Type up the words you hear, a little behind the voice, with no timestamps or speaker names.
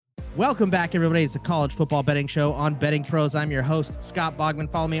Welcome back, everybody. It's the College Football Betting Show on Betting Pros. I'm your host, Scott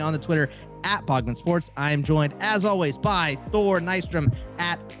Bogman. Follow me on the Twitter at Bogman Sports. I am joined, as always, by Thor Nystrom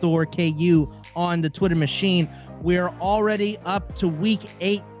at ThorKU on the Twitter machine. We're already up to week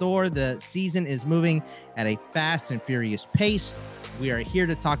 8, Thor. The season is moving at a fast and furious pace. We are here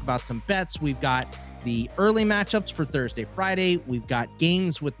to talk about some bets. We've got the early matchups for Thursday, Friday. We've got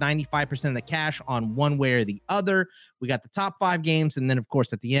games with 95% of the cash on one way or the other. We got the top 5 games. And then, of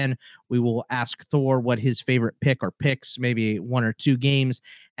course, at the end, we will ask Thor what his favorite pick or picks, maybe 1 or 2 games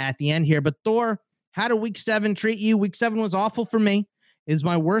at the end here. But Thor, how did week 7 treat you? Week 7 was awful for me. It was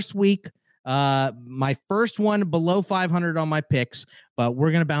my worst week. My first one below 500 on my picks, but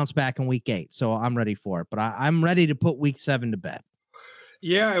we're going to bounce back in week 8. So I'm ready for it. But I'm ready to put week 7 to bed.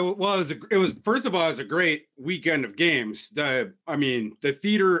 Yeah, it was first of all, it was a great weekend of games. The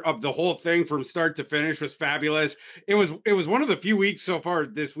theater of the whole thing from start to finish was fabulous. It was one of the few weeks so far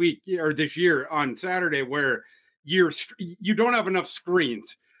this week or this year on Saturday where you don't have enough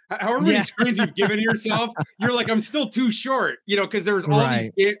screens. However many screens you've given yourself, you're like, I'm still too short, because there was all these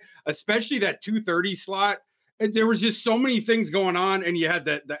games, especially that 2:30 slot. There was just so many things going on, and you had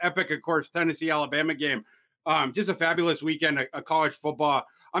the epic, of course, Tennessee-Alabama game. Just a fabulous weekend of college football.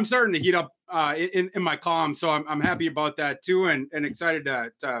 I'm starting to heat up in my column, so I'm happy about that too, and excited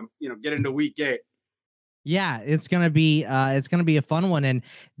to get into week 8. Yeah, it's gonna be a fun one. And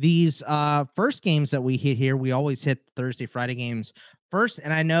these first games that we hit here, we always hit Thursday, Friday games first.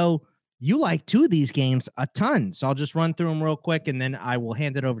 And I know you like 2 of these games a ton, so I'll just run through them real quick, and then I will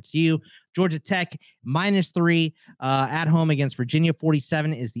hand it over to you. Georgia Tech -3 at home against Virginia.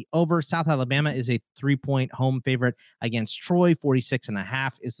 47 is the over. South Alabama is a 3-point home favorite against Troy.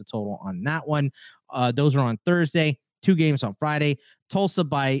 46.5 is the total on that one. Those are on Thursday. 2 games on Friday. Tulsa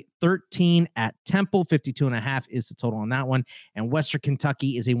by 13 at Temple. 52.5 is the total on that one. And Western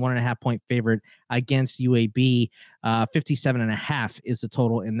Kentucky is a 1.5-point favorite against UAB. 57.5 is the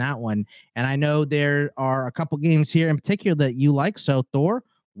total in that one. And I know there are a couple games here in particular that you like. So, Thor,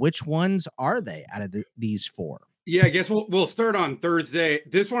 which ones are they out of these 4? Yeah, I guess we'll start on Thursday.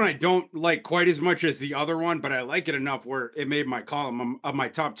 This one I don't like quite as much as the other one, but I like it enough where it made my column of my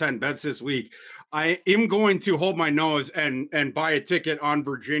top 10 bets this week. I am going to hold my nose and buy a ticket on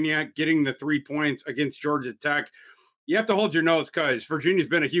Virginia getting the 3 points against Georgia Tech. You have to hold your nose because Virginia's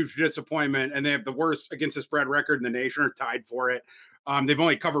been a huge disappointment, and they have the worst against the spread record in the nation, or tied for it. They've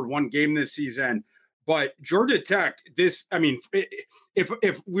only covered 1 game this season. But Georgia Tech, if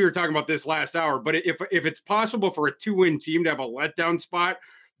we were talking about this last hour, but if it's possible for a 2-win team to have a letdown spot,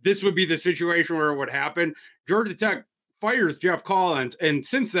 this would be the situation where it would happen. Georgia Tech fires Jeff Collins, and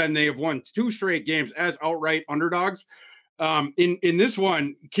since then they have won 2 straight games as outright underdogs. In this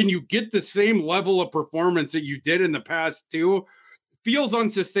one, can you get the same level of performance that you did in the past 2? Feels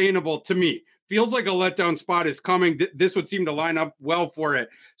unsustainable to me. Feels like a letdown spot is coming. This would seem to line up well for it.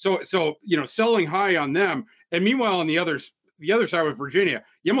 So selling high on them. And meanwhile, on the other side with Virginia,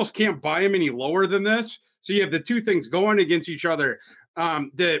 you almost can't buy them any lower than this. So you have the 2 things going against each other.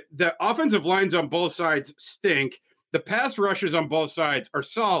 The offensive lines on both sides stink. The pass rushes on both sides are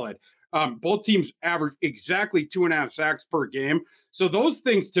solid. Both teams average exactly 2.5 sacks per game. So those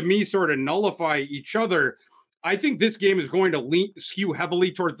things to me sort of nullify each other. I think this game is going to skew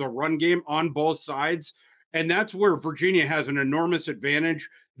heavily towards the run game on both sides. And that's where Virginia has an enormous advantage.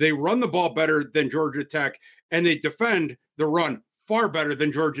 They run the ball better than Georgia Tech, and they defend the run far better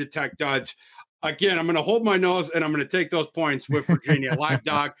than Georgia Tech does. Again, I'm going to hold my nose, and I'm going to take those points with Virginia, live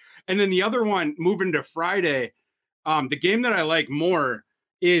dog. And then the other one, moving to Friday, the game that I like more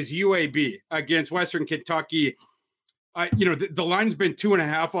is UAB against Western Kentucky. The line's been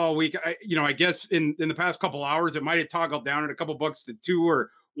 2.5 all week. I guess in the past couple hours, it might have toggled down at a couple bucks to 2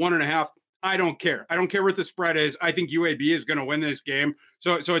 or 1.5. I don't care. I don't care what the spread is. I think UAB is going to win this game.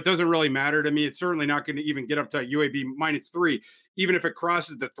 So it doesn't really matter to me. It's certainly not going to even get up to UAB -3, even if it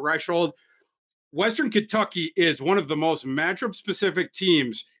crosses the threshold. Western Kentucky is one of the most matchup specific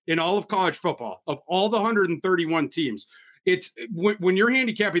teams in all of college football. Of all the 131 teams, it's when you're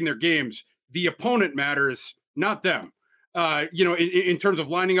handicapping their games, the opponent matters, not them. In terms of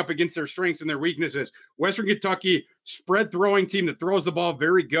lining up against their strengths and their weaknesses. Western Kentucky, spread throwing team that throws the ball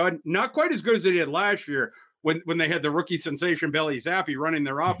very good. Not quite as good as they did last year when they had the rookie sensation Bailey Zappi running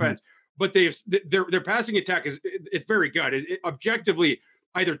their offense. But their passing attack it's very good. Objectively,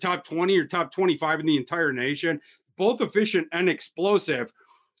 either top 20 or top 25 in the entire nation. Both efficient and explosive.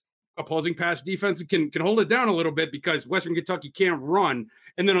 Opposing pass defense can hold it down a little bit because Western Kentucky can't run.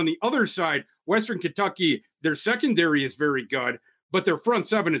 And then on the other side, Western Kentucky, their secondary is very good, but their front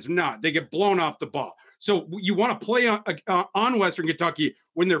seven is not. They get blown off the ball. So you want to play on Western Kentucky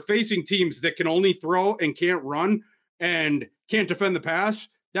when they're facing teams that can only throw and can't run and can't defend the pass.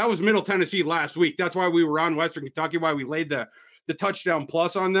 That was Middle Tennessee last week. That's why we were on Western Kentucky, why we laid the touchdown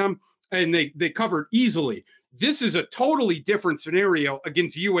plus on them, and they covered easily. This is a totally different scenario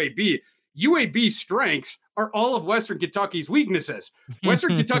against UAB. UAB's strengths are all of Western Kentucky's weaknesses.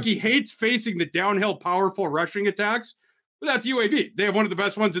 Western Kentucky hates facing the downhill, powerful rushing attacks. But that's UAB. They have one of the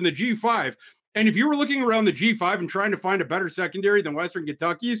best ones in the G5. And if you were looking around the G5 and trying to find a better secondary than Western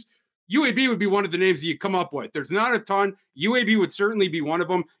Kentucky's, UAB would be one of the names that you come up with. There's not a ton. UAB would certainly be one of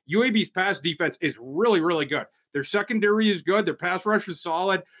them. UAB's pass defense is really, really good. Their secondary is good. Their pass rush is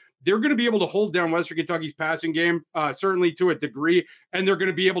solid. They're going to be able to hold down Western Kentucky's passing game, certainly to a degree, and they're going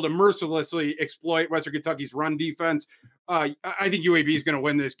to be able to mercilessly exploit Western Kentucky's run defense. I think UAB is going to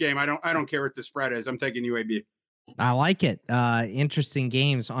win this game. I don't care what the spread is. I'm taking UAB. I like it. Interesting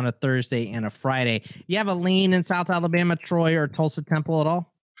games on a Thursday and a Friday. You have a lean in South Alabama, Troy, or Tulsa Temple at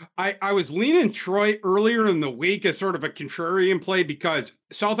all? I was leaning Troy earlier in the week as sort of a contrarian play because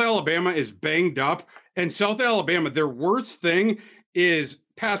South Alabama is banged up, and South Alabama, their worst thing is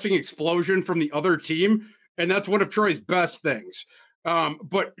passing explosion from the other team, and that's one of Troy's best things.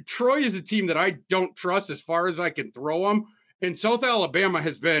 But Troy is a team that I don't trust as far as I can throw them, and South Alabama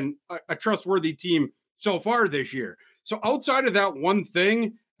has been a trustworthy team so far this year. So outside of that one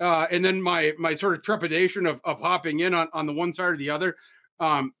thing, and then my sort of trepidation of hopping in on the one side or the other,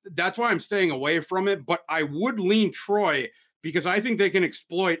 that's why I'm staying away from it. But I would lean Troy because I think they can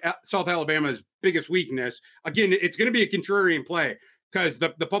exploit South Alabama's biggest weakness. Again, it's going to be a contrarian play because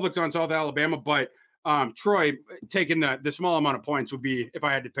the public's on South Alabama, but Troy taking the small amount of points would be if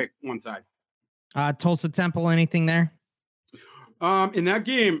I had to pick one side. Tulsa Temple, anything there? In that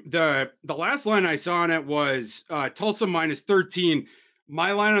game, the last line I saw on it was Tulsa minus 13.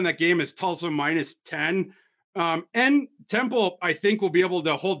 My line on that game is Tulsa minus 10. And Temple, I think, will be able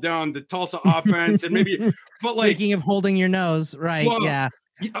to hold down the Tulsa offense and maybe, but like speaking of holding your nose, right? Well, yeah.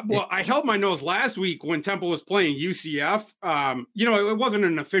 Well, I held my nose last week when Temple was playing UCF. It wasn't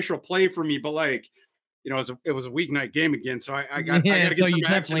an official play for me, but like, it was a weeknight game again. So I got to get so some you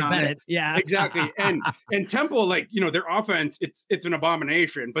action definitely on bet it. it. Yeah, exactly. And Temple, like, their offense, it's an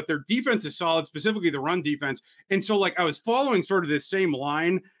abomination, but their defense is solid, specifically the run defense. And so like I was following sort of this same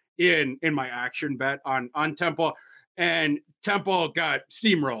line in my action bet on Temple, and Temple got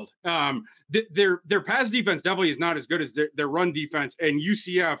steamrolled. Their pass defense definitely is not as good as their run defense. And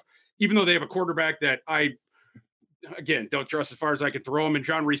UCF, even though they have a quarterback that I, again, don't trust as far as I can throw him, and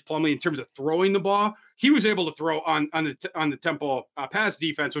John Reese Plumlee in terms of throwing the ball, he was able to throw on the Temple pass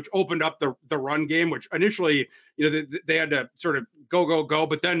defense, which opened up the run game, which initially, they had to sort of go,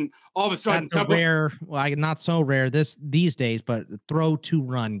 but then all of a sudden, Temple, not so rare these days, but throw to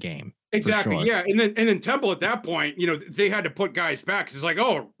run game. Exactly. Sure. Yeah. And then Temple at that point, they had to put guys back. It's like,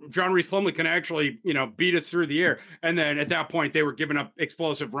 oh, John Reese Plumlee can actually, beat us through the air. And then at that point, they were giving up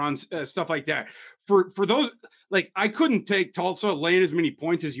explosive runs, stuff like that. For those, like, I couldn't take Tulsa laying as many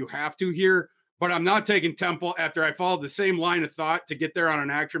points as you have to here, but I'm not taking Temple after I followed the same line of thought to get there on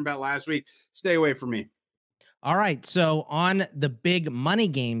an action bet last week. Stay away from me. All right. So on the big money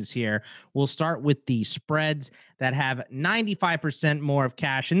games here, we'll start with the spreads that have 95% more of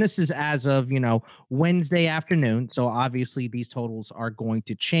cash. And this is as of, Wednesday afternoon. So obviously these totals are going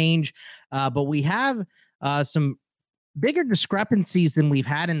to change. But we have some bigger discrepancies than we've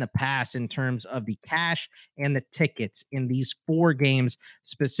had in the past in terms of the cash and the tickets in these four games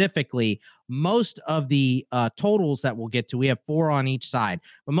specifically. Most of the totals that we'll get to, we have four on each side,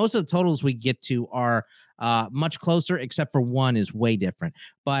 but most of the totals we get to are much closer, except for one is way different.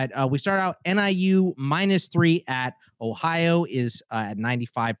 But we start out NIU -3 at Ohio is at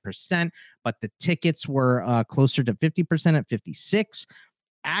 95%, but the tickets were closer to 50% at 56%.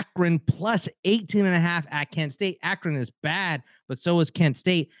 Akron plus 18.5 at Kent State. Akron is bad, but so is Kent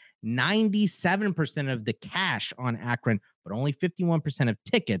State. 97% of the cash on Akron, but only 51% of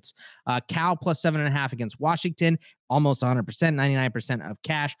tickets. Cal plus 7.5 against Washington, almost 100%, 99% of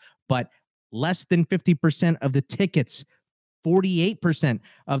cash, but less than 50% of the tickets. 48%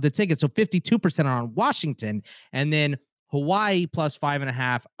 of the tickets, so 52% are on Washington. And then Hawaii plus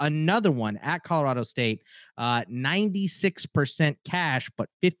 5.5, another one at Colorado State, 96% cash, but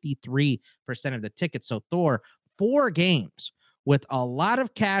 53% of the tickets. So Thor, 4 games with a lot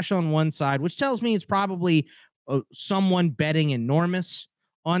of cash on one side, which tells me it's probably someone betting enormous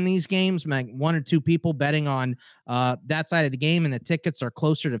on these games, like 1 or 2 people betting on that side of the game, and the tickets are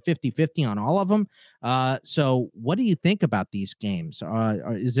closer to 50-50 on all of them. So what do you think about these games?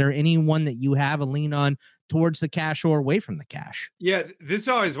 Is there anyone that you have a lean on towards the cash or away from the cash. Yeah, this is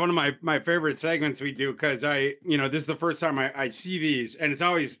always one of my favorite segments we do because this is the first time I see these, and it's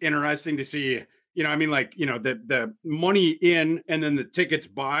always interesting to see, the money in and then the tickets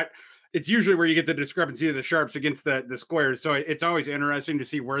bought. It's usually where you get the discrepancy of the sharps against the squares. So it's always interesting to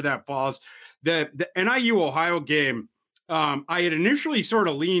see where that falls. The NIU Ohio game, I had initially sort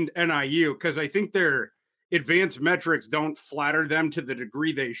of leaned NIU because I think their advanced metrics don't flatter them to the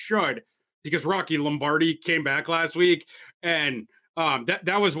degree they should, because Rocky Lombardi came back last week, and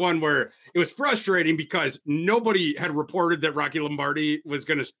that was one where it was frustrating because nobody had reported that Rocky Lombardi was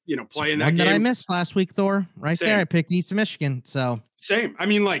going to play in that game. That I missed last week, Thor. Same. There, I picked Eastern Michigan. So same. I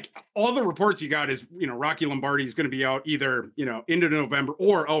mean, like all the reports you got is Rocky Lombardi is going to be out either into November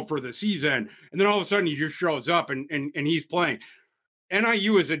or out for the season, and then all of a sudden he just shows up and he's playing.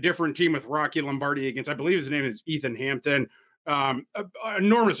 NIU is a different team with Rocky Lombardi against, I believe his name is Ethan Hampton.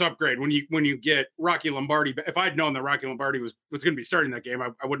 Enormous upgrade when you get Rocky Lombardi. But if I'd known that Rocky Lombardi was going to be starting that game,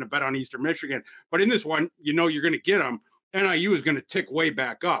 I wouldn't have bet on Eastern Michigan. But in this one, you're going to get them. NIU is going to tick way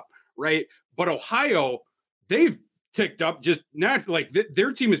back up, right? But Ohio, they've ticked up just naturally. Like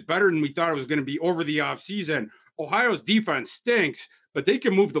their team is better than we thought it was going to be over the offseason. Ohio's defense stinks, but they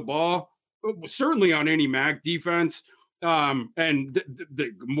can move the ball, certainly on any MAC defense. And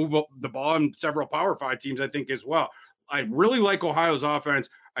the move the ball in several Power 5 teams, I think, as well. I really like Ohio's offense.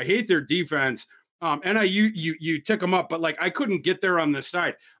 I hate their defense. NIU, you tick them up, but like I couldn't get there on this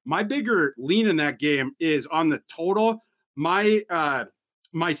side. My bigger lean in that game is on the total. My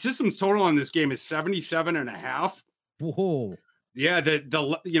system's total on this game is 77.5. Whoa. Yeah,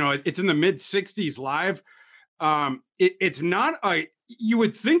 it's in the mid 60s live. It's not you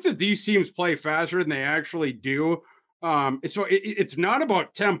would think that these teams play faster than they actually do. So it's not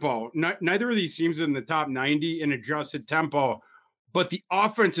about tempo. Neither of these teams in the top 90 in adjusted tempo, but the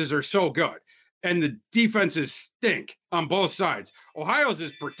offenses are so good and the defenses stink on both sides. Ohio's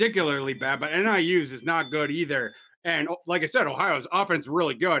is particularly bad, but NIU's is not good either. And like I said, Ohio's offense is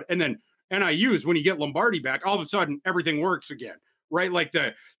really good. And then NIU's, when you get Lombardi back, all of a sudden everything works again, right? Like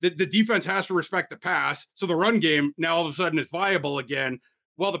the defense has to respect the pass. So the run game now all of a sudden is viable again,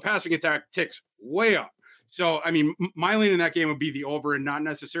 while the passing attack ticks way up. So, I mean, my lean in that game would be the over and not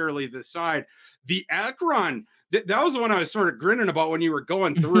necessarily the side. The Akron, that was the one I was sort of grinning about when you were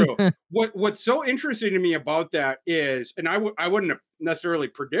going through. What's so interesting to me about that is, and I wouldn't have necessarily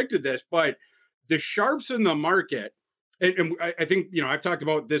predicted this, but the sharps in the market, and I think, I've talked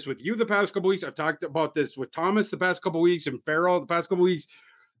about this with you the past couple of weeks. I've talked about this with Thomas the past couple of weeks and Farrell the past couple of weeks.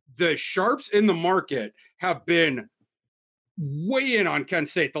 The sharps in the market have been way in on Kent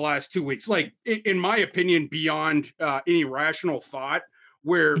State the last 2 weeks, like in my opinion, beyond any rational thought,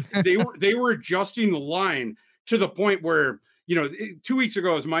 where they were adjusting the line to the point where, 2 weeks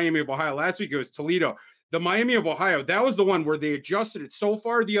ago it was Miami of Ohio. Last week it was Toledo. The Miami of Ohio, that was the one where they adjusted it so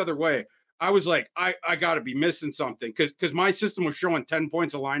far the other way. I was like, I got to be missing something because my system was showing 10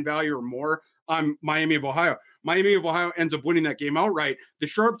 points of line value or more on Miami of Ohio. Miami of Ohio ends up winning that game outright. The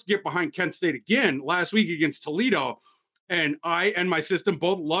Sharps get behind Kent State again last week against Toledo. And I and my system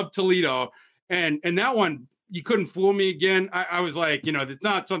both love Toledo. And that one, you couldn't fool me again. I was like, it's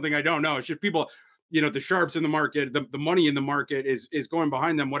not something I don't know. It's just people, the sharps in the market, the money in the market is going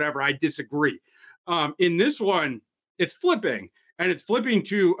behind them, whatever. I disagree. In this one, it's flipping. And it's flipping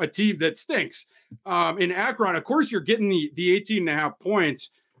to a team that stinks. In Akron, of course, you're getting the 18.5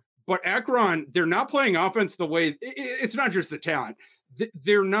 points. But Akron, they're not playing offense the way – it's not just the talent.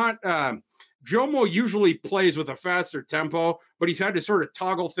 They're not Jomo usually plays with a faster tempo, but he's had to sort of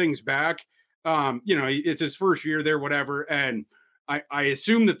toggle things back. It's his first year there, whatever. And I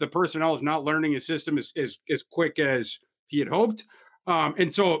assume that the personnel is not learning his system as quick as he had hoped.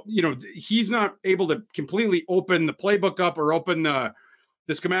 And so, he's not able to completely open the playbook up or open the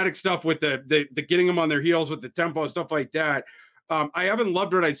schematic stuff with the getting them on their heels with the tempo, stuff like that. I haven't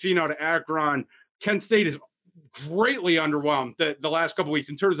loved what I've seen out of Akron. Kent State is greatly underwhelmed the last couple of weeks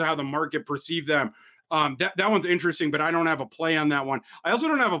in terms of how the market perceived them. That one's interesting, but I don't have a play on that one. I also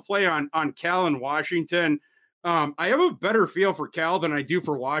don't have a play on Cal and Washington. I have a better feel for Cal than I do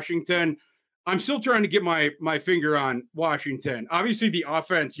for Washington. I'm still trying to get my finger on Washington. Obviously, the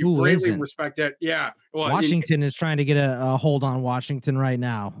offense, you greatly respect it. Yeah. Well, Washington is trying to get a hold on Washington right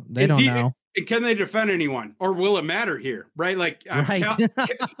now. They don't know. And can they defend anyone, or will it matter here? Right? Like right.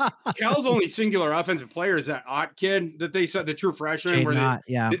 Cal's only singular offensive player is that Ott kid that they said, the true freshman, where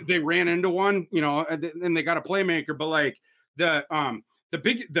they ran into one, and they got a playmaker. But like the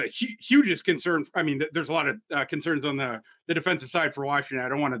hugest concern. I mean, there's a lot of concerns on the defensive side for Washington. I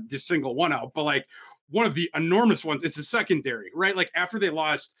don't want to just single one out, but like one of the enormous ones is the secondary, right? Like after they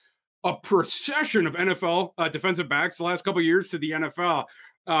lost a procession of NFL defensive backs the last couple of years to the NFL.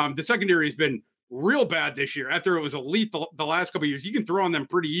 The secondary has been real bad this year. After it was elite the last couple of years, you can throw on them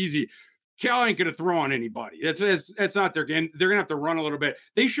pretty easy. Cal ain't going to throw on anybody. That's not their game. They're going to have to run a little bit.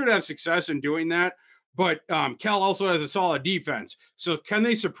 They should have success in doing that. But Cal also has a solid defense. So can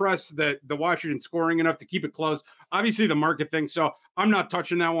they suppress the Washington scoring enough to keep it close? Obviously, the market thinks so. I'm not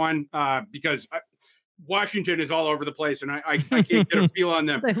touching that one because Washington is all over the place, and I can't get a feel on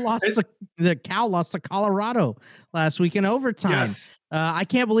them. They lost the Cal lost to Colorado last week in overtime. Yes. I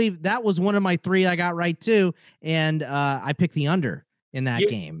can't believe that was one of my 3 I got right too, and I picked the under in that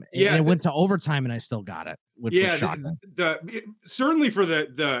game. And it went to overtime, and I still got it, which was shocking. Certainly for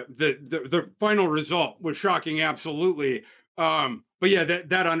the final result was shocking, absolutely. But yeah,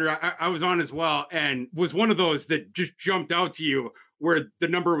 that under I was on as well, and was one of those that just jumped out to you where the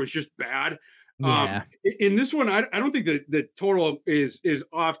number was just bad. Yeah. In this one, I don't think the total is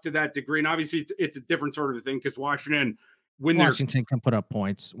off to that degree, and obviously it's a different sort of thing because Washington can put up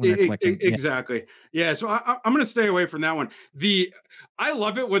points when they're clicking. Exactly. Yeah. So I'm going to stay away from that one. I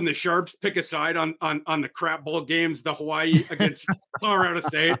love it when the Sharps pick a side on the crap bowl games, the Hawaii against Colorado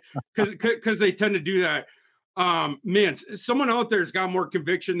State, because they tend to do that. Man, someone out there's got more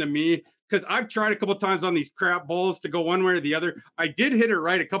conviction than me, because I've tried a couple times on these crap bowls to go one way or the other. I did hit it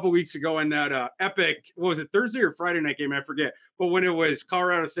right a couple weeks ago in that epic, what was it, Thursday or Friday night game? I forget. But when it was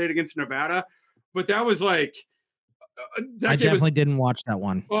Colorado State against Nevada, but that was like, I definitely didn't watch that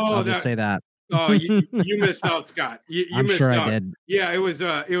one. I'll just say that. Oh, you missed out, Scott. I'm sure I did. Yeah, it was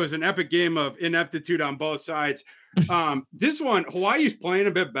an epic game of ineptitude on both sides. This one, Hawaii's playing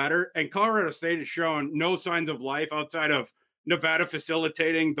a bit better, and Colorado State has shown no signs of life outside of Nevada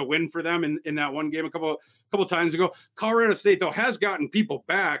facilitating the win for them in that one game a couple times ago. Colorado State, though, has gotten people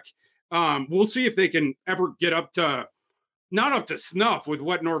back. We'll see if they can ever get not up to snuff with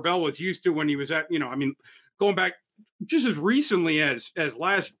what Norvell was used to when he was at, going back just as recently as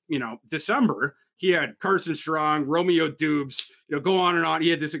last, December. He had Carson Strong, Romeo Dubes, go on and on. He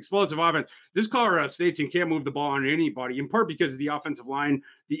had this explosive offense. This Colorado State team can't move the ball on anybody, in part because of the offensive line.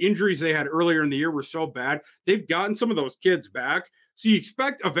 The injuries they had earlier in the year were so bad. They've gotten some of those kids back. So you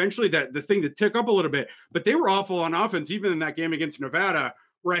expect eventually that the thing to tick up a little bit. But they were awful on offense, even in that game against Nevada,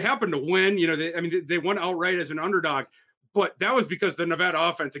 where I happened to win. They won outright as an underdog. But that was because the Nevada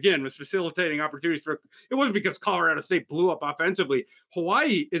offense, again, was facilitating opportunities it wasn't because Colorado State blew up offensively.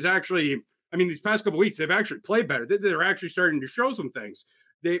 Hawaii is actually, these past couple of weeks, they've actually played better. They're actually starting to show some things.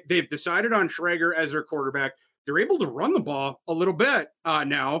 They've decided on Schrager as their quarterback. They're able to run the ball a little bit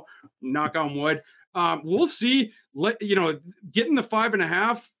now, knock on wood. We'll see, getting the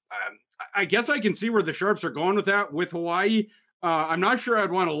 5.5. I guess I can see where the Sharps are going with that with Hawaii. I'm not sure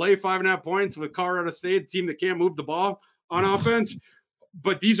I'd want to lay 5.5 points with Colorado State, a team that can't move the ball on offense,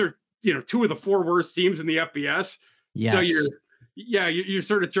 but these are, 2 of the 4 worst teams in the FBS. Yes. So you're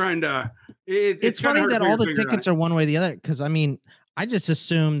sort of trying to, it's funny that all the tickets are one way or the other. Cause I just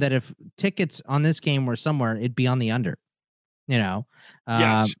assume that if tickets on this game were somewhere, it'd be on the under,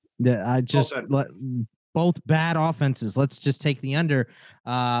 Yes. I just both bad offenses. Let's just take the under.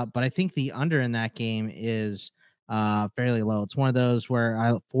 But I think the under in that game is fairly low. It's one of those where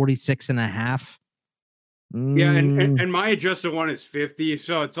 46.5. Yeah, and my adjusted one is 50,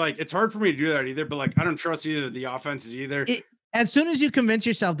 so it's like it's hard for me to do that either. But I don't trust either of the offenses either. As soon as you convince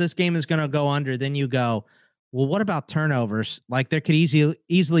yourself this game is going to go under, then you go, well, what about turnovers? Like there could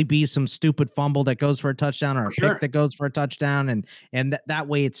easily be some stupid fumble that goes for a touchdown or a pick that goes for a touchdown, and that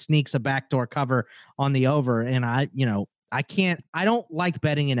way it sneaks a backdoor cover on the over. And I don't like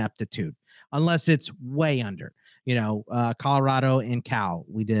betting ineptitude unless it's way under. Colorado and Cal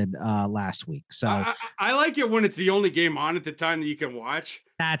we did last week. So I like it when it's the only game on at the time that you can watch.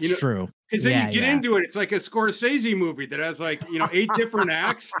 That's true. Because then you get into it. It's like a Scorsese movie that has 8 different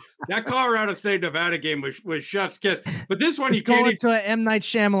acts. That Colorado State Nevada game was chef's kiss. But this one you go into an M. Night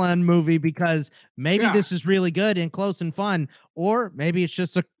Shyamalan movie because maybe this is really good and close and fun, or maybe it's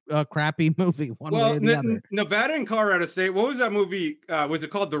just a crappy movie one way or the other. Nevada and Colorado State. What was that movie? Was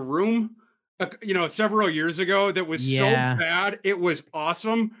it called The Room? Several years ago that was so bad it was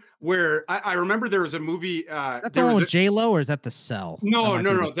awesome. Where I remember there was a movie. That's the one with J-Lo, or is that The Cell? No.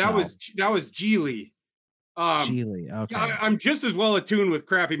 That was Geely. Geely. Okay. I'm just as well attuned with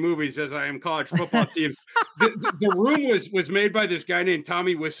crappy movies as I am college football teams. The Room was made by this guy named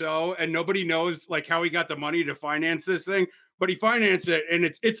Tommy Wiseau, and nobody knows how he got the money to finance this thing, but he financed it, and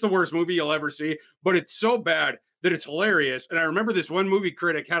it's the worst movie you'll ever see. But it's so bad that it's hilarious. And I remember this one movie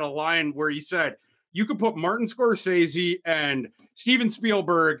critic had a line where he said, you could put Martin Scorsese and Steven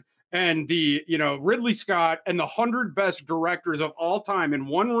Spielberg and the Ridley Scott and the 100 best directors of all time in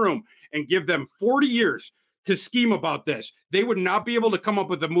one room and give them 40 years to scheme about this, they would not be able to come up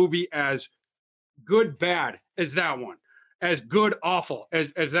with a movie as good bad as that one, as good awful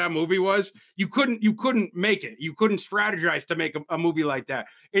as that movie was. You couldn't make it. You couldn't strategize to make a movie like that.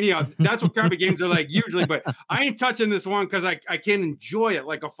 Anyhow, that's what crappy games are like usually, but I ain't touching this one because I can't enjoy it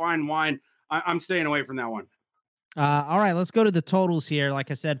like a fine wine. I'm staying away from that one. All right, let's go to the totals here.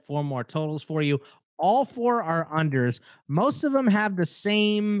 Like I said, 4 more totals for you. All 4 are unders. Most of them have the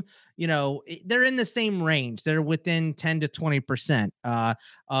same, they're in the same range. They're within 10 to 20%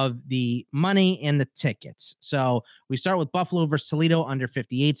 of the money and the tickets. So we start with Buffalo versus Toledo, under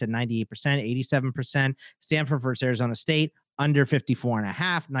 58 at 98%, 87%. Stanford versus Arizona State, under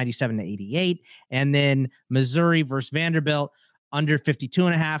 54.5, 97 to 88. And then Missouri versus Vanderbilt, under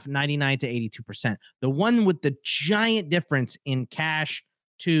 52.5, 99 to 82%. The one with the giant difference in cash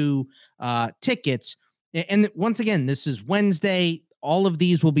to tickets. And once again, this is Wednesday. All of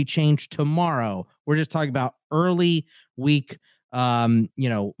these will be changed tomorrow. We're just talking about early week,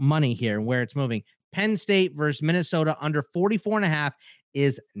 money here, where it's moving. Penn State versus Minnesota, under 44.5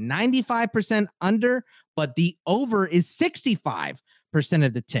 is 95% under, but the over is 65%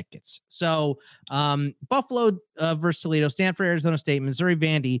 of the tickets. So Buffalo versus Toledo, Stanford, Arizona State, Missouri,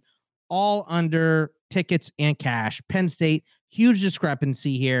 Vandy, all under tickets and cash. Penn State, huge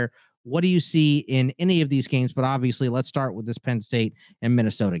discrepancy here. What do you see in any of these games? But obviously, let's start with this Penn State and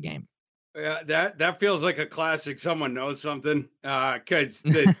Minnesota game. Yeah, that feels like a classic. Someone knows something, because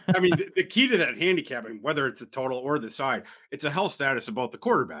the key to that handicapping, whether it's the total or the side, it's a health status of both the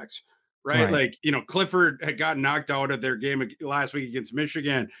quarterbacks, right? Like, Clifford had gotten knocked out of their game last week against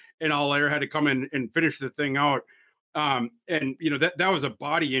Michigan, and Allaire had to come in and finish the thing out. That was a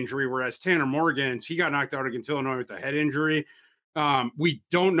body injury, whereas Tanner Morgan's, he got knocked out against Illinois with a head injury. We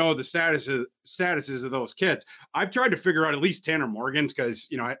don't know the statuses of those kids. I've tried to figure out at least Tanner Morgan's because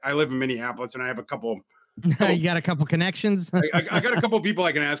I live in Minneapolis and I have a couple. You got a couple connections. I got a couple people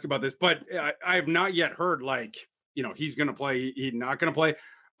I can ask about this, but I have not yet heard he's going to play. He's not going to play.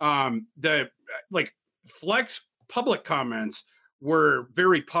 The Flex public comments were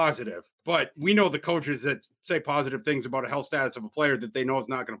very positive, but we know the coaches that say positive things about a health status of a player that they know is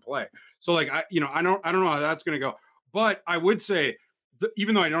not going to play. So I don't know how that's going to go. But I would say,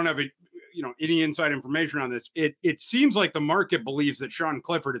 even though I don't have any inside information on this, it seems like the market believes that Sean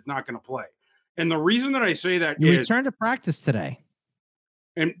Clifford is not going to play. And the reason that I say that is returned to practice today.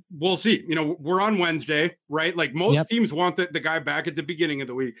 And we'll see. We're on Wednesday, right? Like most teams want the guy back at the beginning of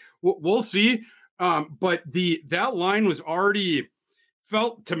the week. We'll see. But that line was already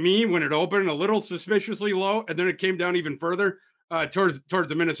felt to me when it opened a little suspiciously low, and then it came down even further towards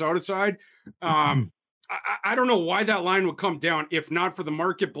the Minnesota side. I don't know why that line would come down if not for the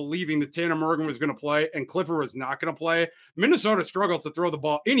market believing that Tanner Morgan was going to play and Clifford was not going to play. Minnesota struggles to throw the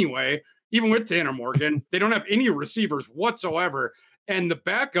ball anyway, even with Tanner Morgan. They don't have any receivers whatsoever. And the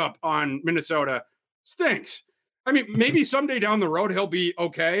backup on Minnesota stinks. I mean, maybe someday down the road he'll be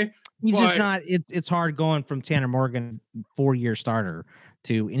okay. He's just not. It's hard going from Tanner Morgan, 4-year starter,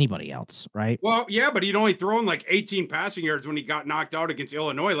 to anybody else, right? Well, yeah, but he'd only thrown 18 passing yards when he got knocked out against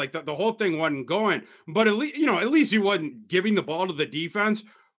Illinois. Like the whole thing wasn't going. But at least he wasn't giving the ball to the defense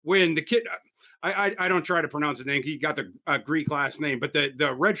when the kid. I don't try to pronounce his name. He got the Greek last name, but the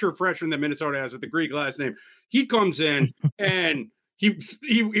redshirt freshman that Minnesota has with the Greek last name, he comes in and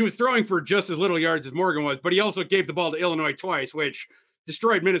he was throwing for just as little yards as Morgan was, but he also gave the ball to Illinois twice, which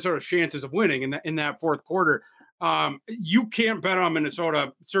destroyed Minnesota's chances of winning in that fourth quarter. You can't bet on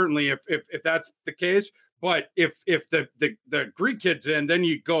Minnesota, certainly if that's the case. But if the Greek kid's in, then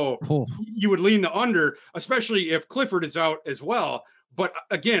you would lean the under, especially if Clifford is out as well. But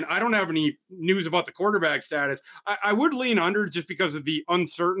again, I don't have any news about the quarterback status. I would lean under just because of the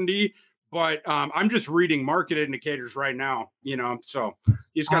uncertainty. But I'm just reading market indicators right now, so you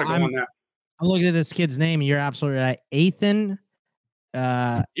just got to go on that. I'm looking at this kid's name. You're absolutely right. Ethan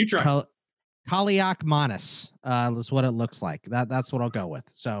you try. Kaliakmanis is what it looks like. That's what I'll go with.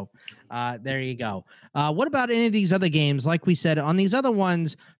 So there you go. What about any of these other games? Like we said, on these other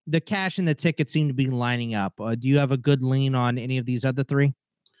ones, the cash and the tickets seem to be lining up. Do you have a good lean on any of these other three?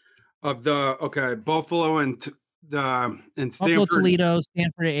 Buffalo and Stanford, Buffalo, Toledo,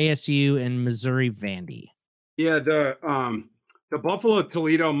 Stanford, ASU, and Missouri, Vandy. Yeah, the Buffalo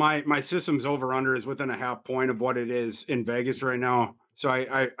Toledo, my system's over under is within a half point of what it is in Vegas right now. So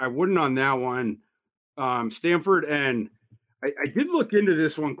I wouldn't on that one. Stanford, and I did look into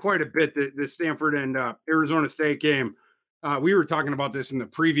this one quite a bit, the Stanford and Arizona State game. We were talking about this in the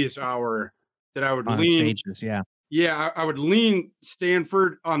previous hour that I would lean. Stages, yeah. Yeah, I would lean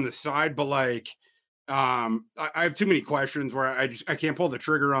Stanford on the side, but like I have too many questions where I can't pull the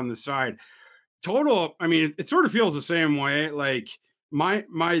trigger on the side. Total, I mean, it sort of feels the same way. Like my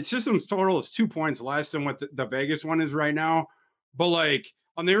system's total is 2 points less than what the Vegas one is right now. But like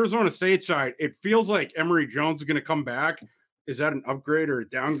on the Arizona State side, it feels like Emory Jones is going to come back. Is that an upgrade or a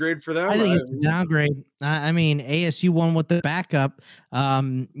downgrade for them? I think it's a downgrade. I mean, ASU won with the backup,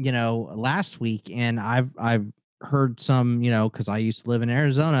 last week, and I've heard some, because I used to live in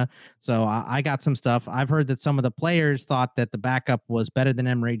Arizona, so I got some stuff. I've heard that some of the players thought that the backup was better than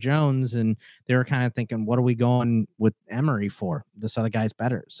Emory Jones, and they were kind of thinking, "What are we going with Emory for? This other guy's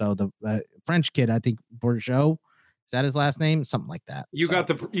better." So the French kid, I think Bourgeau, is that his last name? Something like that. You got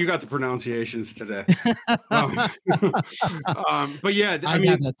the pronunciations today. But yeah, I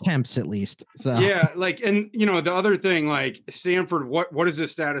mean, got attempts at least. So yeah, like, and the other thing, like Stanford, what is the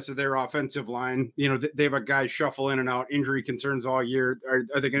status of their offensive line? They have a guy shuffle in and out, injury concerns all year.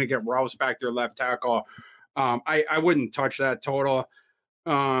 Are they going to get Rouse back their left tackle? I wouldn't touch that total.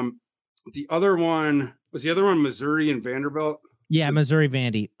 The other one Missouri and Vanderbilt. Yeah, Missouri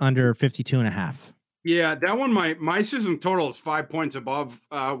Vandy under 52.5. Yeah, that one, my system total is 5 points above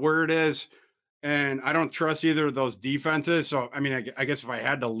where it is, and I don't trust either of those defenses. So, I mean, I guess if I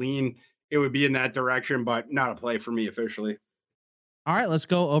had to lean, it would be in that direction, but not a play for me officially. All right, let's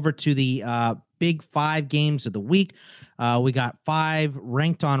go over to the big 5 games of the week. We got 5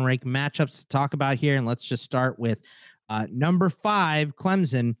 ranked on rank matchups to talk about here, and let's just start with number 5,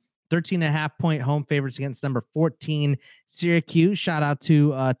 Clemson. 13.5 point home favorites against number 14 Syracuse. Shout out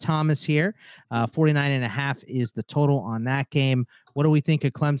to Thomas here. 49.5 is the total on that game. What do we think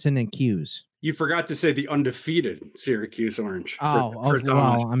of Clemson and Q's? You forgot to say the undefeated Syracuse Orange. For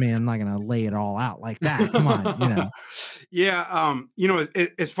well, I mean, I'm not going to lay it all out like that. Come on, Yeah,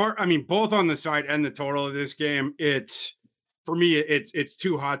 as far, I mean, both on the side and the total of this game, for me, it's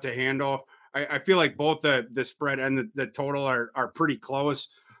too hot to handle. I feel like both the spread and the total are pretty close.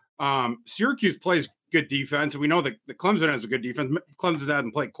 Syracuse plays good defense. We know that the Clemson has a good defense. Clemson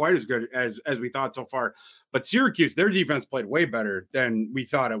hasn't played quite as good as we thought so far, but Syracuse, their defense played way better than we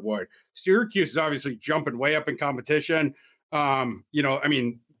thought it would. Syracuse is obviously jumping way up in competition. I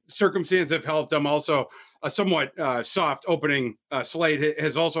mean, circumstances have helped them. Also, a somewhat soft opening slate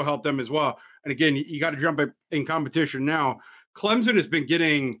has also helped them as well. And again, you got to jump in competition now. Clemson has been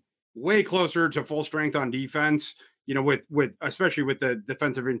getting way closer to full strength on defense. With especially with the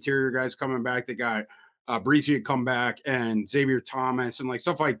defensive interior guys coming back, they got Breezy had come back and Xavier Thomas and like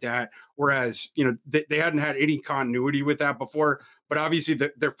stuff like that. Whereas, they hadn't had any continuity with that before. But obviously,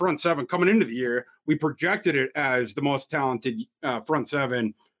 their front seven coming into the year, we projected it as the most talented front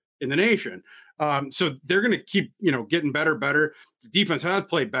seven in the nation. So they're going to keep, getting better. The defense has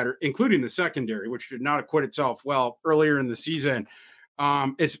played better, including the secondary, which did not acquit itself well earlier in the season.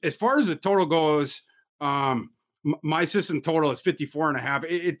 As far as the total goes, my system total is 54.5.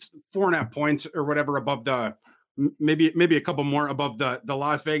 It's 4.5 points or whatever above maybe a couple more above the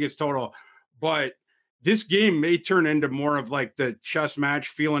Las Vegas total. But this game may turn into more of like the chess match,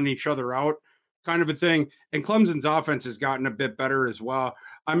 feeling each other out kind of a thing. And Clemson's offense has gotten a bit better as well.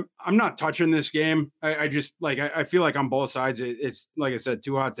 I'm not touching this game. I just I feel like on both sides, it's like I said,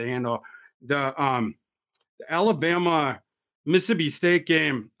 too hot to handle. The Alabama Mississippi State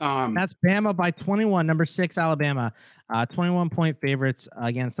game. That's Bama by 21, number 6 Alabama, 21-point favorites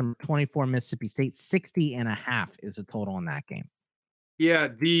against number 24 Mississippi State. 60.5 is the total in that game. Yeah,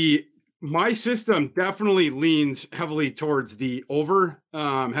 my system definitely leans heavily towards the over.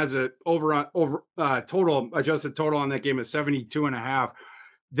 Has a over total adjusted total on that game of 72.5.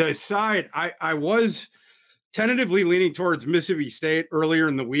 The side I was tentatively leaning towards Mississippi State earlier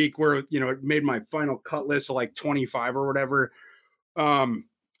in the week, where it made my final cut list of like 25 or whatever. I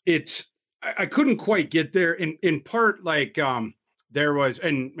couldn't quite get there in part, like there was,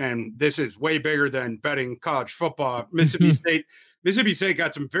 and this is way bigger than betting college football. Mississippi State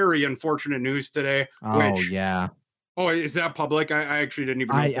got some very unfortunate news today. Yeah. Oh, is that public? I actually didn't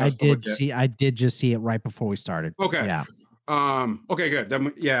even know I did just see it right before we started. Okay. Yeah. Okay, good.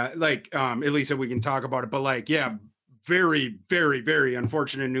 Then, yeah, at least we can talk about it. But very, very, very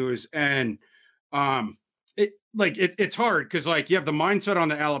unfortunate news. And it's hard because you have the mindset on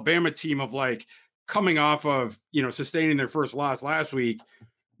the Alabama team of coming off of sustaining their first loss last week.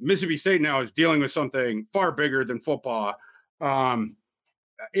 Mississippi State now is dealing with something far bigger than football.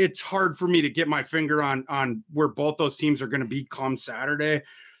 It's hard for me to get my finger on where both those teams are going to be come Saturday.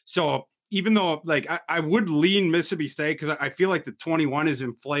 So even though I would lean Mississippi State because I feel like the 21 is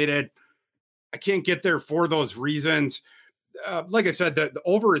inflated. I can't get there for those reasons. like I said, the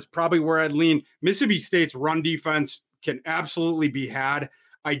over is probably where I'd lean. Mississippi State's run defense can absolutely be had.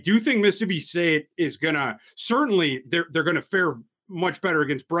 I do think Mississippi State is gonna certainly they're gonna fare much better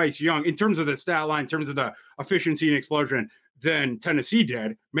against Bryce Young in terms of the stat line, in terms of the efficiency and explosion than Tennessee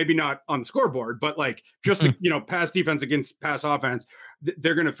did. Maybe not on the scoreboard, but like just pass defense against pass offense,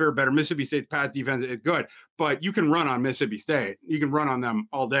 they're going to fare better. Mississippi State's pass defense is good, but you can run on Mississippi State. You can run on them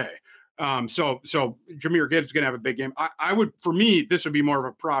all day. So Jahmyr Gibbs is going to have a big game. I would, for me, this would be more of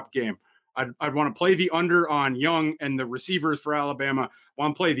a prop game. I'd want to play the under on Young and the receivers for Alabama. I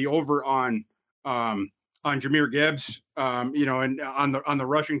want to play the over on Jahmyr Gibbs, and on the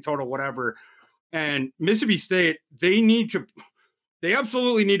rushing total, whatever. And Mississippi State, they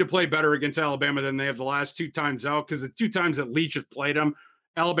absolutely need to play better against Alabama than they have the last 2 times out, because the 2 times that Leach has played them,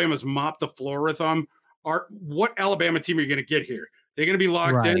 Alabama's mopped the floor with them. What Alabama team are you going to get here? They're going to be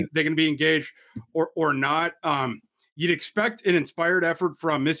locked in. They're going to be engaged or not. You'd expect an inspired effort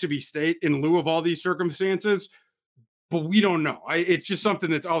from Mississippi State in lieu of all these circumstances, but we don't know. It's just something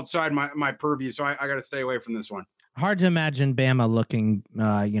that's outside my purview, so I got to stay away from this one. Hard to imagine Bama looking,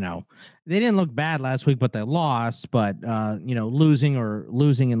 they didn't look bad last week, but they lost. But losing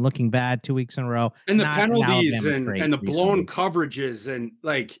and looking bad 2 weeks in a row, and the penalties and the blown coverages and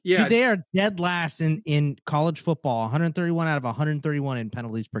dude, they are dead last in college football. 131 out of 131 in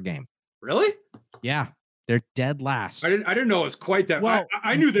penalties per game. Really? Yeah, they're dead last. I didn't know it was quite that. Well,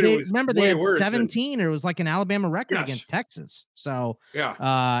 I knew that it was. Remember, they had 17, or it was like an Alabama record against Texas. So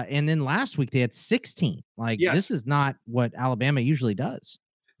yeah. And then last week they had 16. This is not what Alabama usually does.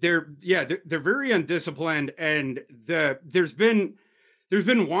 They're very undisciplined, and there's been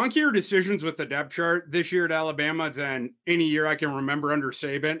wonkier decisions with the depth chart this year at Alabama than any year I can remember under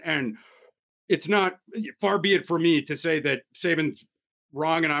Saban. And it's not, far be it for me to say that Saban's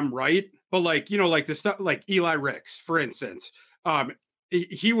wrong and I'm right, but the stuff like Eli Ricks, for instance,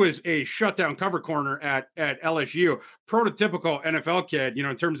 he was a shutdown cover corner at LSU, prototypical NFL kid,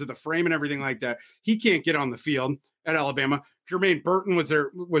 in terms of the frame and everything like that. He can't get on the field at Alabama. Jermaine Burton was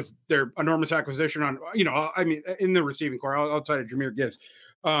their enormous acquisition on, in the receiving core outside of Jahmyr Gibbs.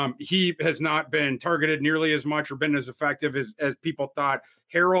 He has not been targeted nearly as much or been as effective as people thought.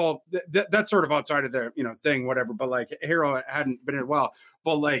 Harrell, that's sort of outside of their, thing, whatever. But Harrell hadn't been as well,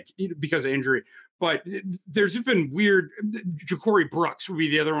 but because of injury. But there's just been weird. Ja'Cory Brooks would be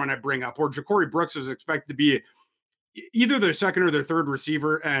the other one I bring up, where Ja'Cory Brooks was expected to be either their second or their third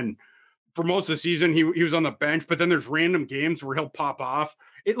receiver, and for most of the season he was on the bench. But then there's random games where he'll pop off.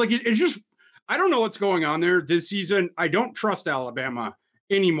 It's just, I don't know what's going on there this season. I don't trust Alabama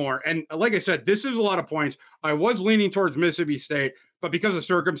anymore. And like I said, this is a lot of points. I was leaning towards Mississippi State, but because of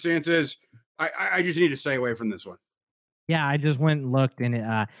circumstances, I just need to stay away from this one. Yeah, I just went and looked,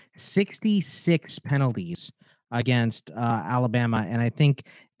 and 66 penalties against Alabama, and I think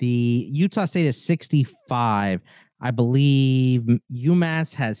the Utah State is 65. I believe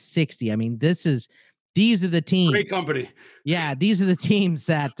UMass has 60. I mean, these are the teams. Great company. Yeah, these are the teams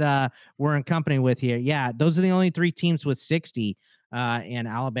that we're in company with here. Yeah, those are the only 3 teams with 60, and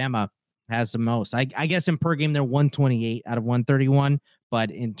Alabama has the most. I guess in per game they're 128 out of 131,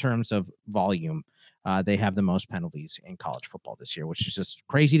 but in terms of volume, they have the most penalties in college football this year, which is just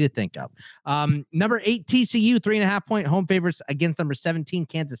crazy to think of. Number 8, TCU, 3.5-point home favorites against number 17,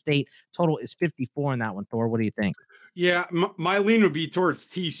 Kansas State. Total is 54 in that one. Thor, what do you think? Yeah, my lean would be towards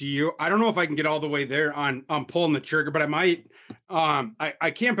TCU. I don't know if I can get all the way there on pulling the trigger, but I might.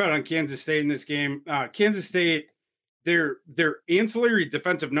 I can't bet on Kansas State in this game. Kansas State, their ancillary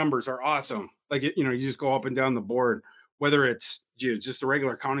defensive numbers are awesome. You just go up and down the board, whether it's just the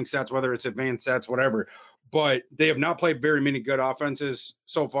regular counting stats, whether it's advanced stats, whatever. But they have not played very many good offenses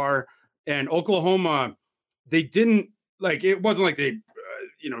so far. And Oklahoma, they didn't it wasn't like they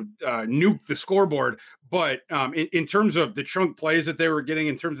nuked the scoreboard, but in terms of the chunk plays that they were getting,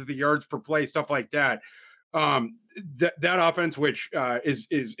 in terms of the yards per play, stuff like that, that offense, which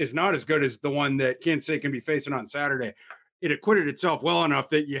is not as good as the one that Kansas State can be facing on Saturday, it acquitted itself well enough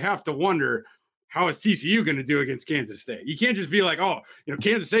that you have to wonder, how is TCU going to do against Kansas State? You can't just be like,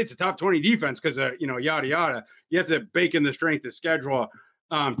 Kansas State's a top 20 defense because yada yada. You have to bake in the strength of schedule.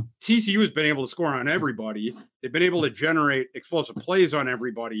 TCU has been able to score on everybody. They've been able to generate explosive plays on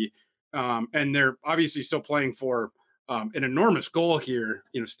everybody. And they're obviously still playing for an enormous goal here,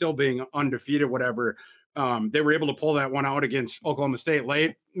 still being undefeated, whatever. They were able to pull that one out against Oklahoma State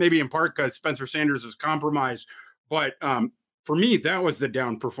late, maybe in part because Spencer Sanders was compromised. But for me, that was the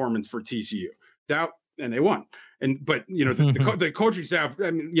down performance for TCU. And they won. But the coaching staff,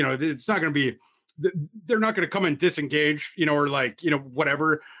 it's not going to be, they're not going to come and disengage, or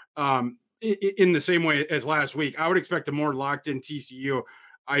whatever. in the same way as last week. I would expect a more locked in TCU.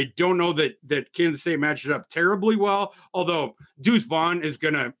 I don't know that Kansas State matches up terribly well, although Deuce Vaughn is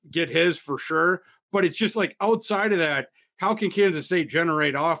going to get his for sure. But it's just like outside of that, how can Kansas State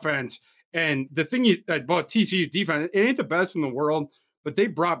generate offense? And the thing about TCU defense, it ain't the best in the world, but they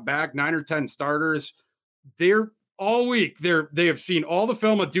brought back 9 or 10 starters. They're all week. They have seen all the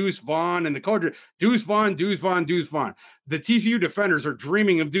film of Deuce Vaughn and the coach. Deuce Vaughn. The TCU defenders are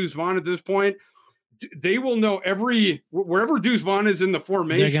dreaming of Deuce Vaughn at this point. They will know wherever Deuce Vaughn is in the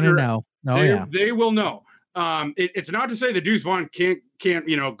formation. They're gonna know. They will know. It's not to say that Deuce Vaughn can't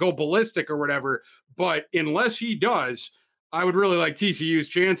go ballistic or whatever, but unless he does, I would really like TCU's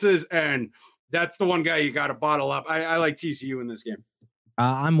chances, and that's the one guy you got to bottle up. I like TCU in this game.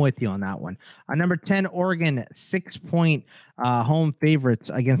 I'm with you on that one. Number 10, Oregon, 6-point home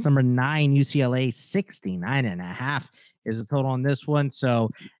favorites against number 9, UCLA, 69.5 is the total on this one. So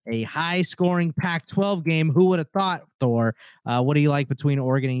a high-scoring Pac-12 game. Who would have thought, Thor? What do you like between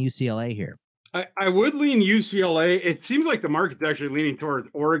Oregon and UCLA here? I would lean UCLA. It seems like the market's actually leaning toward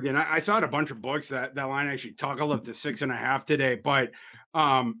Oregon. I saw in a bunch of books that line actually toggled up to 6.5 today. But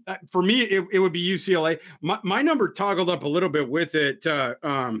for me, it would be UCLA. My number toggled up a little bit with it.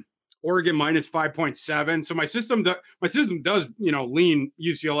 Oregon minus 5.7. So my system does lean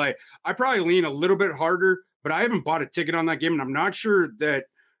UCLA. I probably lean a little bit harder, but I haven't bought a ticket on that game, and I'm not sure that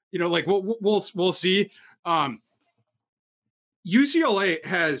we'll see. UCLA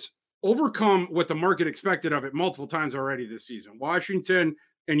has overcome what the market expected of it multiple times already this season. Washington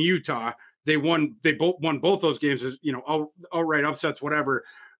and Utah, they both won both those games as outright upsets, whatever.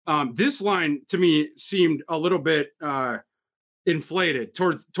 This line to me seemed a little bit inflated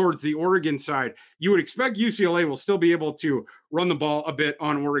towards the Oregon side. You would expect UCLA will still be able to run the ball a bit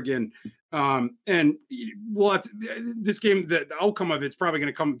on Oregon. And this game, the outcome of it's probably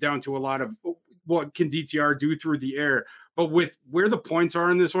going to come down to a lot of what can DTR do through the air. But with where the points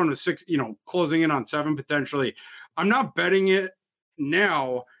are in this one, with 6, closing in on 7 potentially, I'm not betting it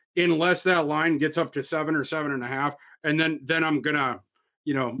now unless that line gets up to 7 or 7.5, and then I'm gonna,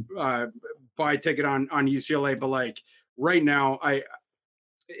 buy a ticket on UCLA. But like right now,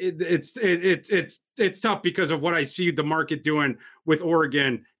 it's tough because of what I see the market doing with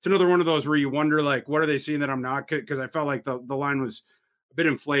Oregon. It's another one of those where you wonder, like, what are they seeing that I'm not? Because I felt like the line was a bit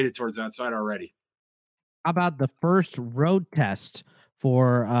inflated towards that side already. How about the first road test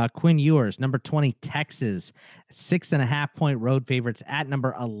for Quinn Ewers, number 20, Texas, 6.5-point road favorites at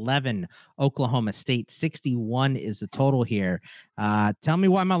number 11, Oklahoma State. 61 is the total here. Tell me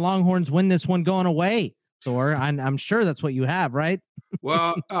why my Longhorns win this one going away, Thor. I'm sure that's what you have, right?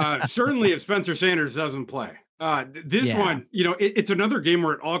 Well, certainly if Spencer Sanders doesn't play. This one, it's another game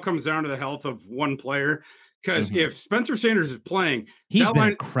where it all comes down to the health of one player. Because if Spencer Sanders is playing, he's been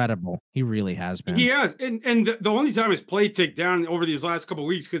incredible. He really has been. He has, and the only time his play ticked down over these last couple of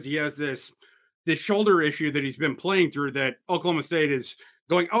weeks because he has this shoulder issue that he's been playing through that Oklahoma State is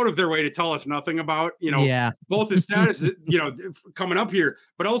going out of their way to tell us nothing about. Both his status, coming up here,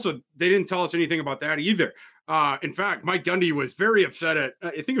 but also they didn't tell us anything about that either. In fact, Mike Gundy was very upset at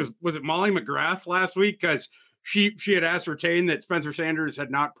I think was it Molly McGrath last week because she had ascertained that Spencer Sanders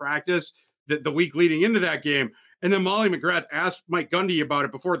had not practiced the week leading into that game. And then Molly McGrath asked Mike Gundy about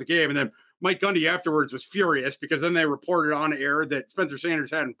it before the game. And then Mike Gundy afterwards was furious because then they reported on air that Spencer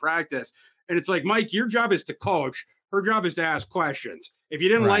Sanders hadn't practiced. And it's like, Mike, your job is to coach. Her job is to ask questions. If you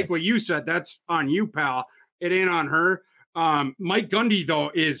didn't like what you said, that's on you, pal. It ain't on her. Mike Gundy,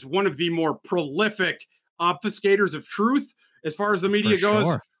 though, is one of the more prolific obfuscators of truth as far as the media goes.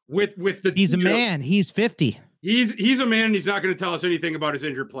 Sure. He's a man. He's 50. He's a man. He's not going to tell us anything about his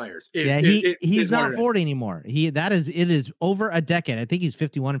injured players. He's not 40 anymore. It is over a decade. I think he's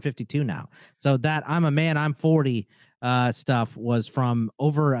 51 and 52 now. So that I'm a man, I'm 40 stuff was from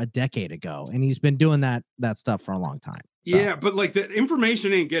over a decade ago, and he's been doing that stuff for a long time. So. Yeah, but like the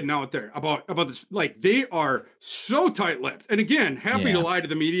information ain't getting out there about this. Like they are so tight-lipped. And again, happy to lie to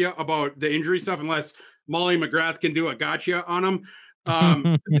the media about the injury stuff unless Molly McGrath can do a gotcha on them.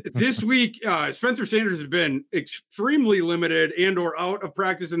 This week, Spencer Sanders has been extremely limited and or out of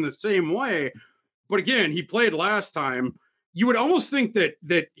practice in the same way. But again, he played last time. You would almost think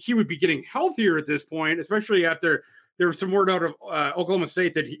that he would be getting healthier at this point, especially after there was some word out of Oklahoma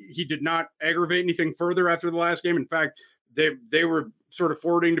State that he did not aggravate anything further after the last game. In fact, they were sort of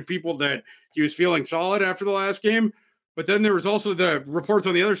forwarding to people that he was feeling solid after the last game. But then there was also the reports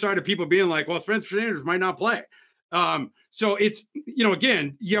on the other side of people being like, well, Spencer Sanders might not play. So it's,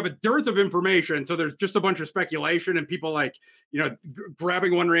 again, you have a dearth of information. So there's just a bunch of speculation and people like,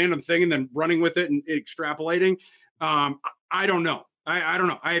 grabbing one random thing and then running with it and extrapolating. I don't know. I don't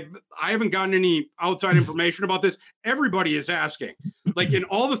know. I haven't gotten any outside information about this. Everybody is asking. Like in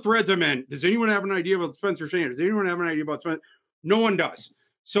all the threads I'm in, does anyone have an idea about Spencer Sanders? Does anyone have an idea about Spencer? No one does.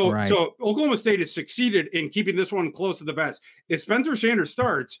 Right. So Oklahoma State has succeeded in keeping this one close to the vest. If Spencer Sanders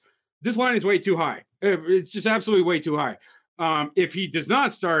starts, this line is way too high. It's just absolutely way too high. If he does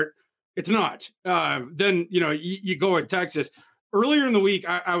not start, it's not. Then you go at Texas. Earlier in the week,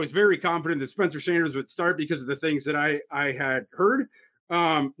 I was very confident that Spencer Sanders would start because of the things that I had heard.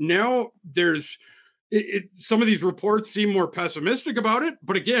 Now there's some of these reports seem more pessimistic about it.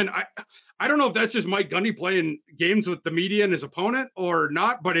 But again, I don't know if that's just Mike Gundy playing games with the media and his opponent or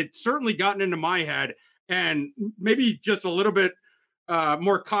not, but it's certainly gotten into my head and maybe just a little bit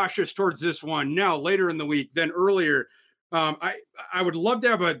more cautious towards this one now later in the week than earlier. I would love to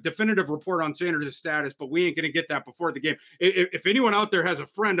have a definitive report on Sanders' status, but we ain't going to get that before the game. If anyone out there has a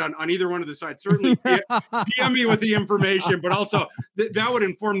friend on either one of the sides, certainly DM me with the information, but also that would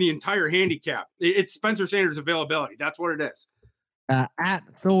inform the entire handicap. It's Spencer Sanders' availability. That's what it is. At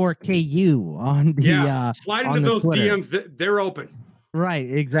Thor KU on the slide into those Twitter. DMs. They're open.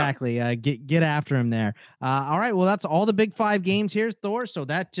 Right, exactly. Get after him there. All right, well, that's all the Big Five games here, Thor. So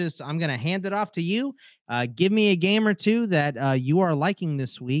I'm going to hand it off to you. Give me a game or two that you are liking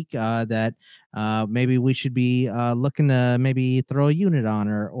this week that maybe we should be looking to maybe throw a unit on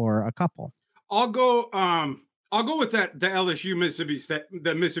or a couple. I'll go with the LSU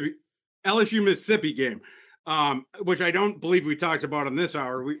Mississippi game. Which I don't believe we talked about in this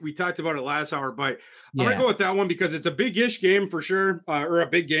hour. We talked about it last hour, but I'm gonna go with that one because it's a big-ish game for sure, or a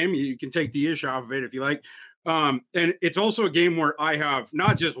big game. You can take the ish off of it if you like. And it's also a game where I have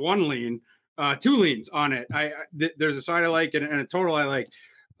not just one lean, two leans on it. There's a side I like and a total I like.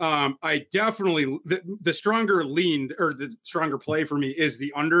 I definitely the stronger lean or the stronger play for me is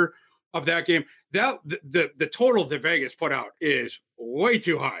the under of that game. That the total that Vegas put out is way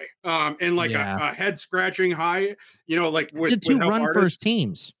too high. And like a head scratching high, like with two run first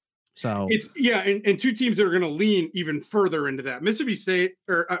teams. So it's and two teams that are going to lean even further into that. Mississippi State,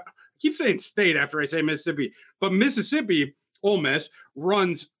 or I keep saying state after I say Mississippi, but Mississippi, Ole Miss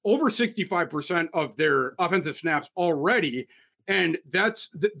runs over 65% of their offensive snaps already. And that's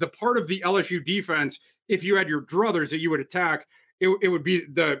the part of the LSU defense. If you had your druthers that you would attack, it would be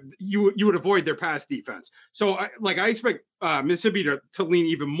you would avoid their pass defense. So I expect Mississippi to lean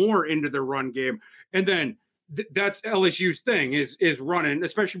even more into their run game. And then that's LSU's thing is running,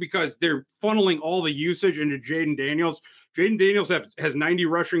 especially because they're funneling all the usage into Jayden Daniels. Jayden Daniels has 90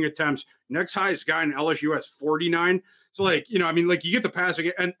 rushing attempts. Next highest guy in LSU has 49. So you get the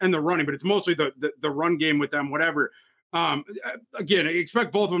passing and the running, but it's mostly the run game with them, whatever. Again, I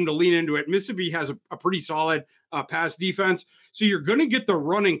expect both of them to lean into it. Mississippi has a pretty solid pass defense. So you're going to get the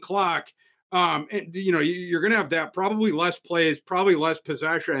running clock. And you're going to have that, probably less plays, probably less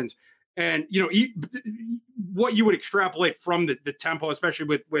possessions. And, what you would extrapolate from the tempo,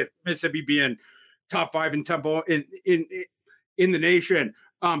 especially with Mississippi being top 5 in tempo in the nation.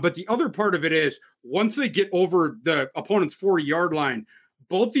 But the other part of it is once they get over the opponent's 40-yard line,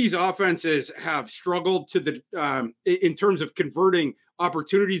 both these offenses have struggled in terms of converting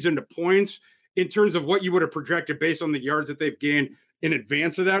opportunities into points, in terms of what you would have projected based on the yards that they've gained in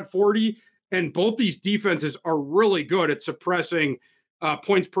advance of that 40. And both these defenses are really good at suppressing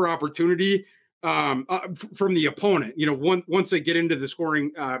points per opportunity from the opponent, once they get into the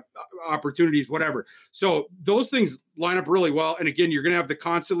scoring opportunities, whatever. So those things line up really well. And again, you're going to have the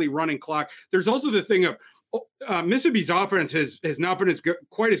constantly running clock. There's also the thing of Mississippi's offense has not been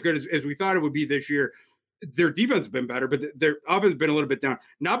quite as good as we thought it would be this year. Their defense has been better, but their offense has been a little bit down.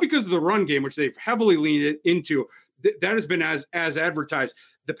 Not because of the run game, which they've heavily leaned into. That has been as advertised.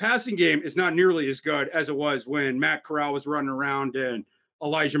 The passing game is not nearly as good as it was when Matt Corral was running around and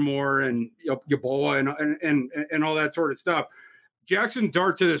Elijah Moore and Yeboah and all that sort of stuff. Jackson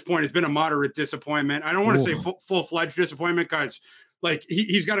Dart to this point has been a moderate disappointment. I don't want to say full-fledged disappointment because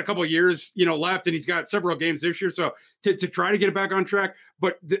he's got a couple of years, left, and he's got several games this year. So to try to get it back on track,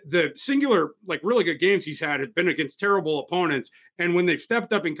 but the singular, really good games he's had have been against terrible opponents. And when they've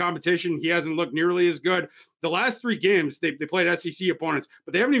stepped up in competition, he hasn't looked nearly as good. The last 3 games they played SEC opponents,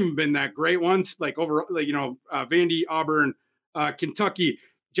 but they haven't even been that great ones. Vandy, Auburn, Kentucky.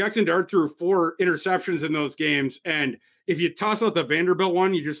 Jackson Dart threw 4 interceptions in those games. And if you toss out the Vanderbilt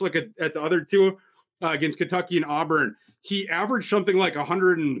one, you just look at the other 2 against Kentucky and Auburn. He averaged something like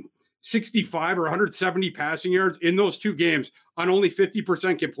 165 or 170 passing yards in those 2 games on only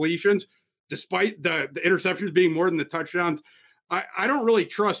 50% completions, despite the interceptions being more than the touchdowns. I don't really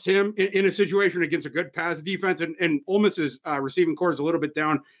trust him in a situation against a good pass defense. And Ole Miss's receiving core is a little bit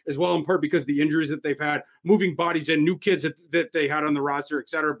down as well, in part because of the injuries that they've had, moving bodies in, new kids that they had on the roster, et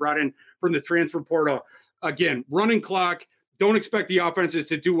cetera, brought in from the transfer portal. Again, running clock. Don't expect the offenses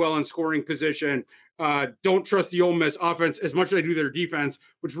to do well in scoring position. Don't trust the Ole Miss offense as much as I do their defense,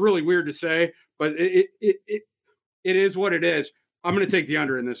 which is really weird to say, but it is what it is. I'm going to take the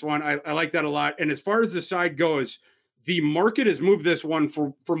under in this one. I like that a lot. And as far as the side goes, the market has moved this one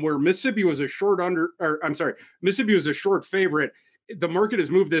from where Mississippi was a Mississippi was a short favorite. The market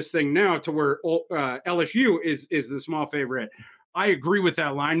has moved this thing now to where LSU is the small favorite. I agree with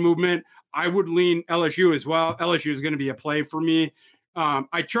that line movement. I would lean LSU as well. LSU is going to be a play for me.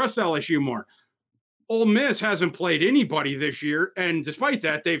 I trust LSU more. Ole Miss hasn't played anybody this year, and despite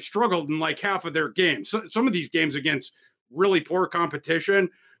that, they've struggled in like half of their games. So, some of these games against really poor competition.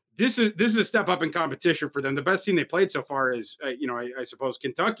 This is a step up in competition for them. The best team they played so far is, I suppose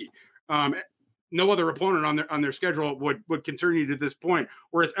Kentucky. No other opponent on their schedule would concern you to this point.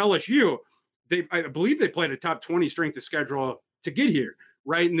 Whereas LSU, I believe they played a top 20 strength of schedule to get here,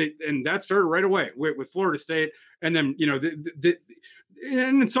 right? And that started right away with Florida State, and then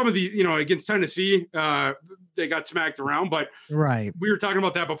and some of the against Tennessee, they got smacked around, but right. We were talking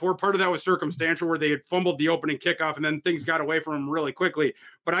about that before. Part of that was circumstantial, where they had fumbled the opening kickoff, and then things got away from them really quickly.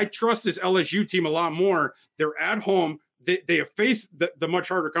 But I trust this LSU team a lot more. They're at home. They have faced the much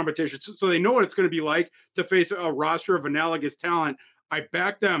harder competition, so they know what it's going to be like to face a roster of analogous talent. I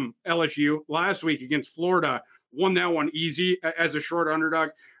backed them, LSU, last week against Florida, won that one easy as a short underdog.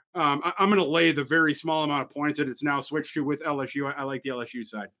 I'm going to lay the very small amount of points that it's now switched to with LSU. I like the LSU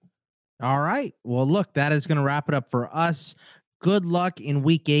side. All right. Well, look, that is going to wrap it up for us. Good luck in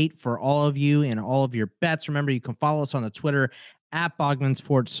week 8 for all of you and all of your bets. Remember, you can follow us on the Twitter at Bogman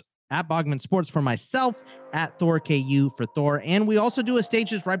Sports, for myself, at ThorKU for Thor. And we also do a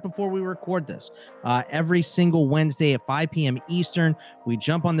stages right before we record this. Every single Wednesday at 5 p.m. Eastern, we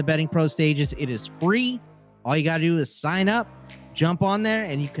jump on the Betting Pro stages. It is free. All you got to do is sign up, jump on there,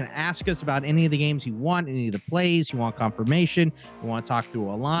 and you can ask us about any of the games you want, any of the plays, you want confirmation, you want to talk through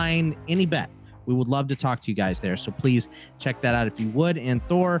a line, any bet. We would love to talk to you guys there. So please check that out if you would. And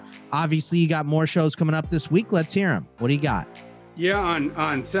Thor, obviously you got more shows coming up this week. Let's hear them. What do you got? Yeah,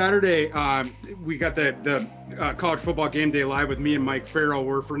 on Saturday, we got the college football game day live with me and Mike Farrell,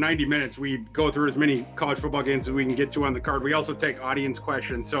 where for 90 minutes, we go through as many college football games as we can get to on the card. We also take audience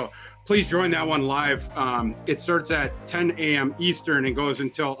questions. So please join that one live. It starts at 10 a.m. Eastern and goes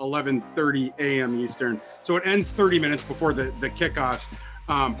until 11:30 a.m. Eastern. So it ends 30 minutes before the kickoffs.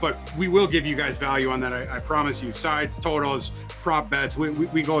 But we will give you guys value on that. I promise you. Sides, totals, prop bets.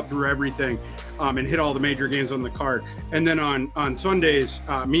 We go through everything and hit all the major games on the card. And then on Sundays,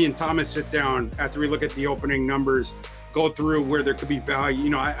 me and Thomas sit down after we look at the opening numbers, go through where there could be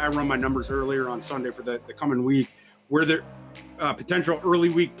value. I run my numbers earlier on Sunday for the coming week, where there potential early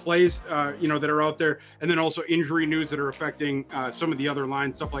week plays, that are out there. And then also injury news that are affecting some of the other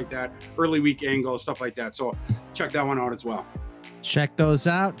lines, stuff like that, early week angles, stuff like that. So check that one out as well. Check those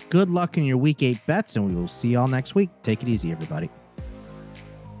out. Good luck in your week 8 bets, and we will see y'all next week. Take it easy, everybody.